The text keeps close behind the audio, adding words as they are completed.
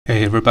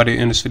Hey everybody,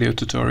 in this video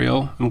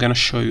tutorial I'm gonna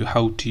show you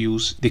how to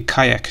use the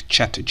KAYAK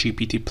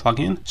ChatGPT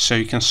plugin so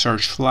you can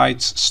search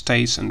flights,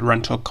 stays and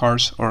rental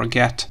cars or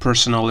get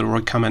personal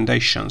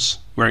recommendations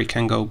where you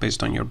can go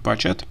based on your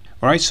budget.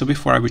 Alright, so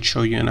before I would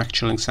show you an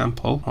actual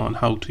example on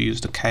how to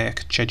use the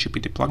KAYAK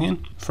ChatGPT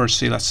plugin,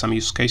 firstly let's some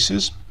use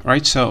cases.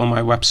 Alright, so on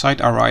my website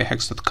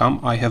𝐅𝐫𝐞𝐞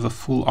I have a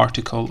full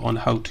article on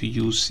how to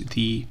use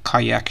the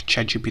KAYAK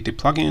ChatGPT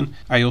plugin.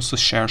 I also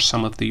share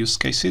some of the use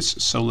cases,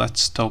 so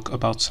let's talk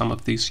about some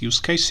of these use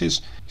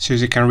cases. So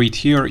as you can read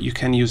here, you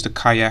can use the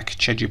KAYAK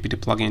ChatGPT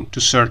plugin to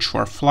search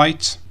for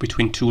flights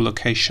between two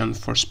locations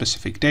for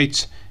specific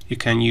dates. You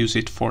can use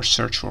it for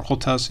search for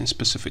hotels in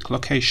specific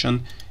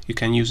location. You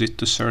can use it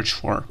to search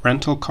for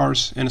rental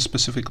cars in a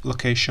specific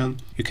location.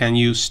 You can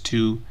use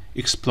to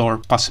explore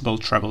possible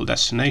travel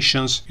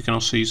destinations. You can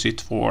also use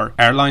it for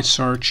airline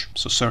search,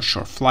 so search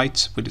for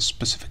flights with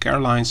specific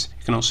airlines.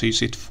 You can also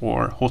use it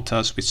for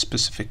hotels with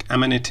specific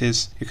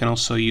amenities. You can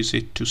also use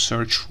it to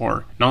search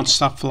for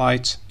non-stop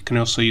flights. You can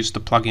also use the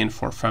plugin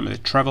for family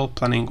travel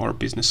planning or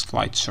business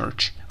flight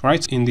search.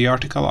 Right, in the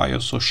article I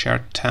also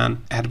shared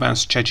 10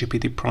 advanced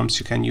ChatGPT prompts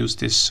you can use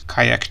this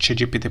KAYAK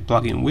ChatGPT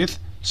plugin with.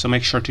 So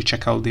make sure to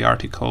check out the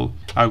article.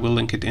 I will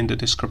link it in the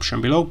description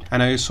below.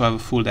 And I also have a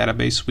full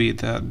database with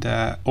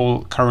the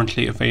all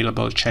currently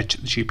available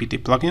ChatGPT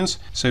plugins.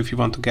 So if you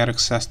want to get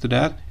access to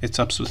that, it's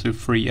absolutely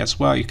free as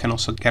well. You can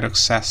also get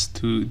access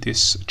to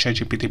this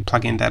ChatGPT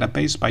plugin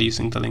database by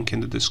using the link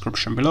in the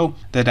description below.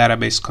 The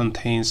database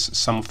contains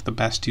some of the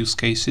best use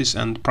cases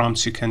and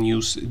prompts you can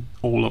use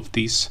all of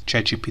these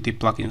ChatGPT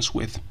plugins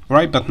with.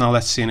 Right, but now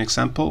let's see an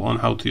example on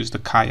how to use the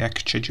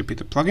KAYAK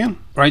ChatGPT plugin.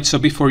 Right, so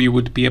before you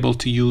would be able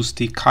to use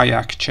the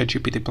KAYAK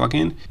ChatGPT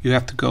plugin, you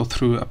have to go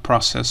through a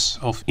process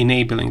of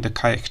enabling the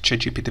KAYAK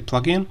ChatGPT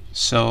plugin.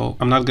 So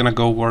I'm not gonna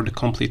go over the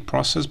complete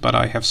process, but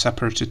I have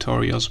separate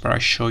tutorials where I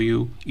show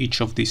you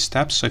each of these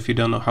steps. So if you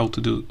don't know how to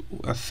do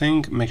a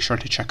thing, make sure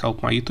to check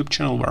out my YouTube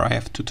channel where I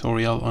have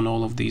tutorial on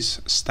all of these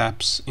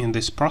steps in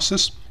this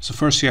process. So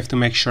first you have to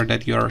make sure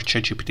that you're a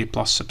ChatGPT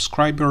Plus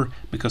subscriber,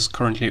 because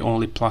currently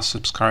only Plus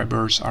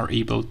subscribers are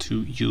able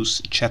to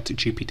use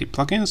ChatGPT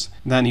plugins.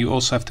 Then you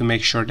also have to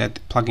make sure that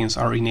plugins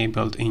are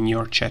enabled in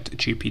your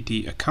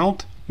ChatGPT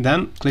account.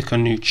 Then click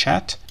on New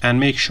Chat and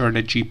make sure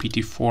that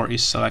GPT-4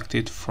 is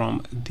selected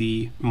from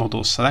the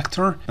model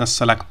selector and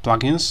select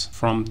plugins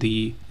from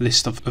the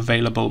list of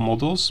available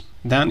models.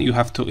 Then you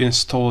have to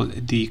install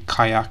the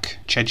KAYAK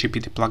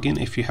ChatGPT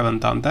plugin if you haven't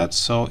done that.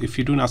 So if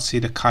you do not see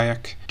the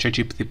KAYAK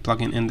ChatGPT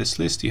plugin in this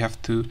list, you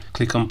have to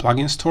click on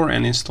Plugin Store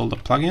and install the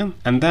plugin.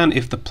 And then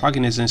if the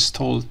plugin is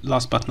installed,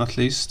 last but not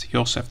least, you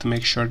also have to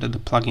make sure that the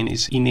plugin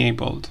is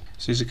enabled.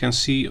 So as you can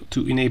see,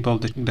 to enable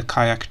the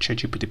KAYAK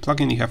ChatGPT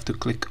plugin, you have to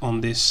click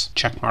on this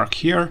check mark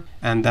here,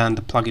 and then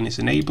the plugin is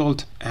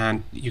enabled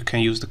and you can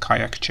use the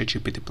KAYAK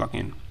ChatGPT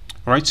plugin.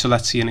 Alright, so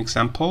let's see an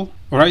example.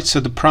 Alright, so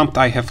the prompt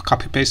I have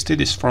copy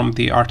pasted is from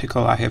the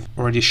article I have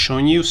already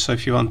shown you. So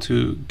if you want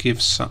to get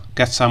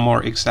some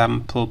more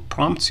example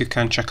prompts, you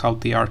can check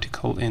out the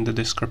article in the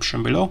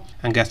description below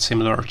and get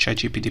similar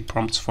ChatGPT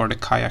prompts for the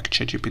KAYAK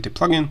ChatGPT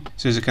plugin.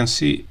 So as you can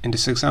see in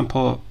this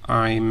example,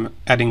 I'm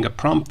adding a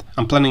prompt.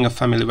 I'm planning a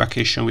family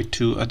vacation with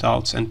 2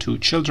 adults and 2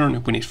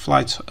 children. We need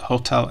flights,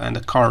 hotel and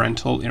a car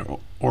rental in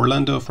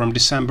Orlando from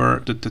December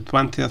the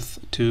 20th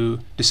to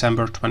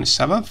December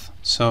 27th.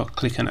 So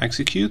click on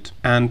execute,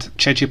 and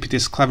ChatGPT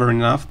is clever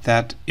enough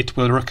that it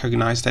will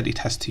recognize that it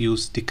has to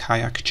use the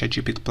KAYAK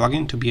ChatGPT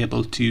plugin to be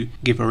able to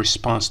give a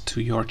response to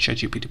your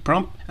ChatGPT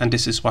prompt. And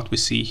this is what we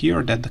see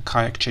here, that the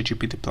KAYAK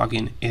ChatGPT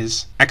plugin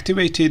is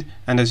activated.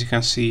 And as you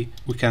can see,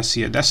 we can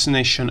see a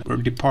destination, a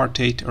depart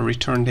date, a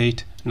return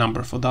date, number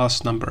of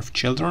adults, number of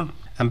children.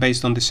 And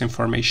based on this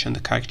information,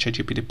 the KAYAK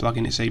ChatGPT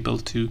plugin is able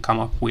to come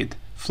up with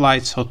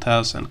flights,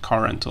 hotels and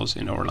car rentals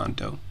in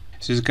Orlando.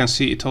 So as you can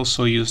see, it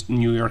also used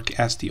New York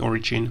as the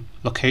origin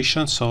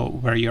location, so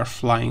where you're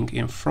flying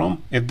in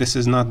from. If this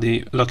is not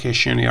the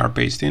location you are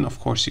based in, of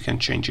course you can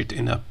change it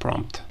in a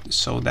prompt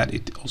so that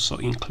it also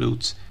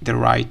includes the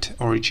right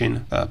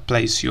origin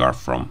place you are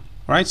from.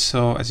 Right,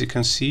 so as you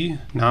can see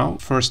now,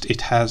 first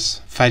it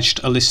has fetched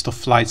a list of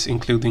flights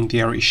including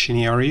their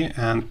itinerary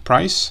and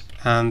price.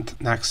 And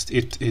next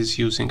it is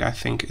using, I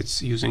think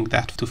it's using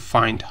that to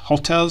find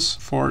hotels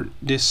for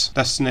this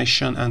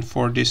destination and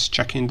for this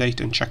check-in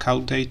date and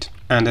check-out date.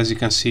 And as you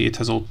can see, it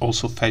has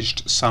also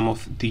fetched some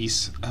of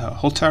these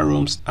hotel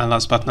rooms. And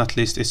last but not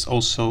least, it's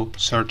also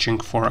searching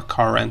for a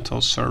car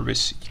rental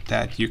service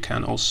that you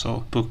can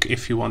also book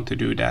if you want to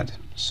do that.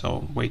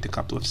 So wait a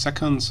couple of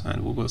seconds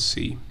and we will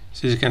see.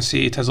 So as you can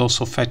see, it has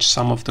also fetched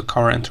some of the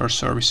car rental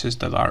services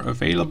that are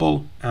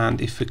available. And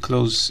if we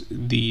close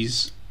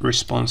these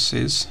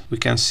responses, we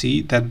can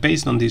see that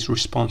based on these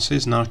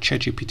responses, now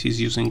ChatGPT is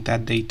using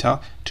that data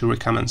to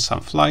recommend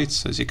some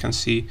flights. As you can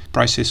see,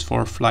 prices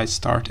for flights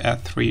start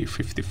at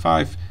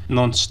 $355,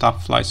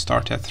 non-stop flights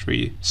start at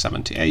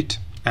 $378.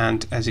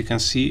 And as you can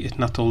see, it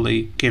not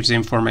only gives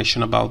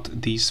information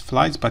about these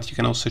flights, but you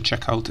can also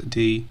check out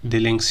the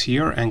links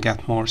here and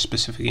get more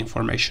specific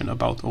information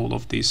about all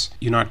of these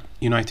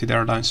United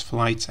Airlines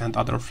flights and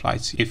other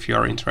flights if you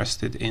are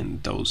interested in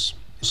those.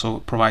 Also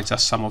provides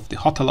us some of the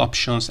hotel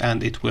options,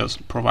 and it will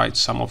provide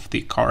some of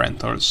the car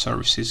rental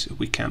services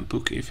we can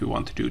book if you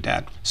want to do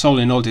that. So all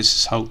in all, this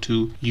is how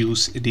to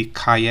use the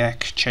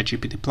KAYAK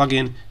ChatGPT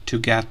plugin to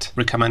get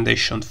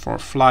recommendation for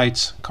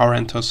flights, car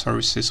rental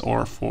services,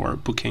 or for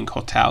booking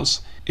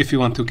hotels. If you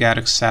want to get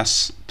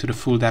access to the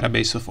full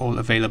database of all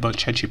available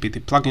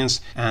ChatGPT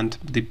plugins and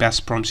the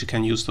best prompts you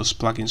can use those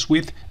plugins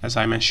with, as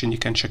I mentioned, you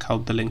can check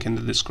out the link in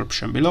the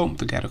description below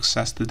to get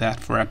access to that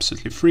for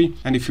absolutely free.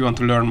 And if you want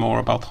to learn more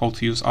about how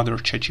to use other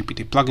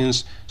ChatGPT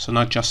plugins, so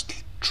not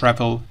just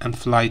travel and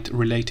flight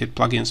related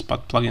plugins,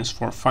 but plugins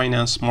for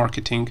finance,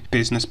 marketing,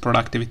 business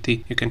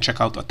productivity, you can check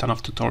out a ton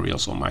of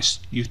tutorials on my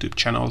YouTube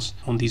channels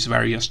on these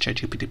various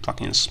ChatGPT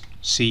plugins.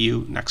 See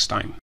you next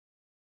time.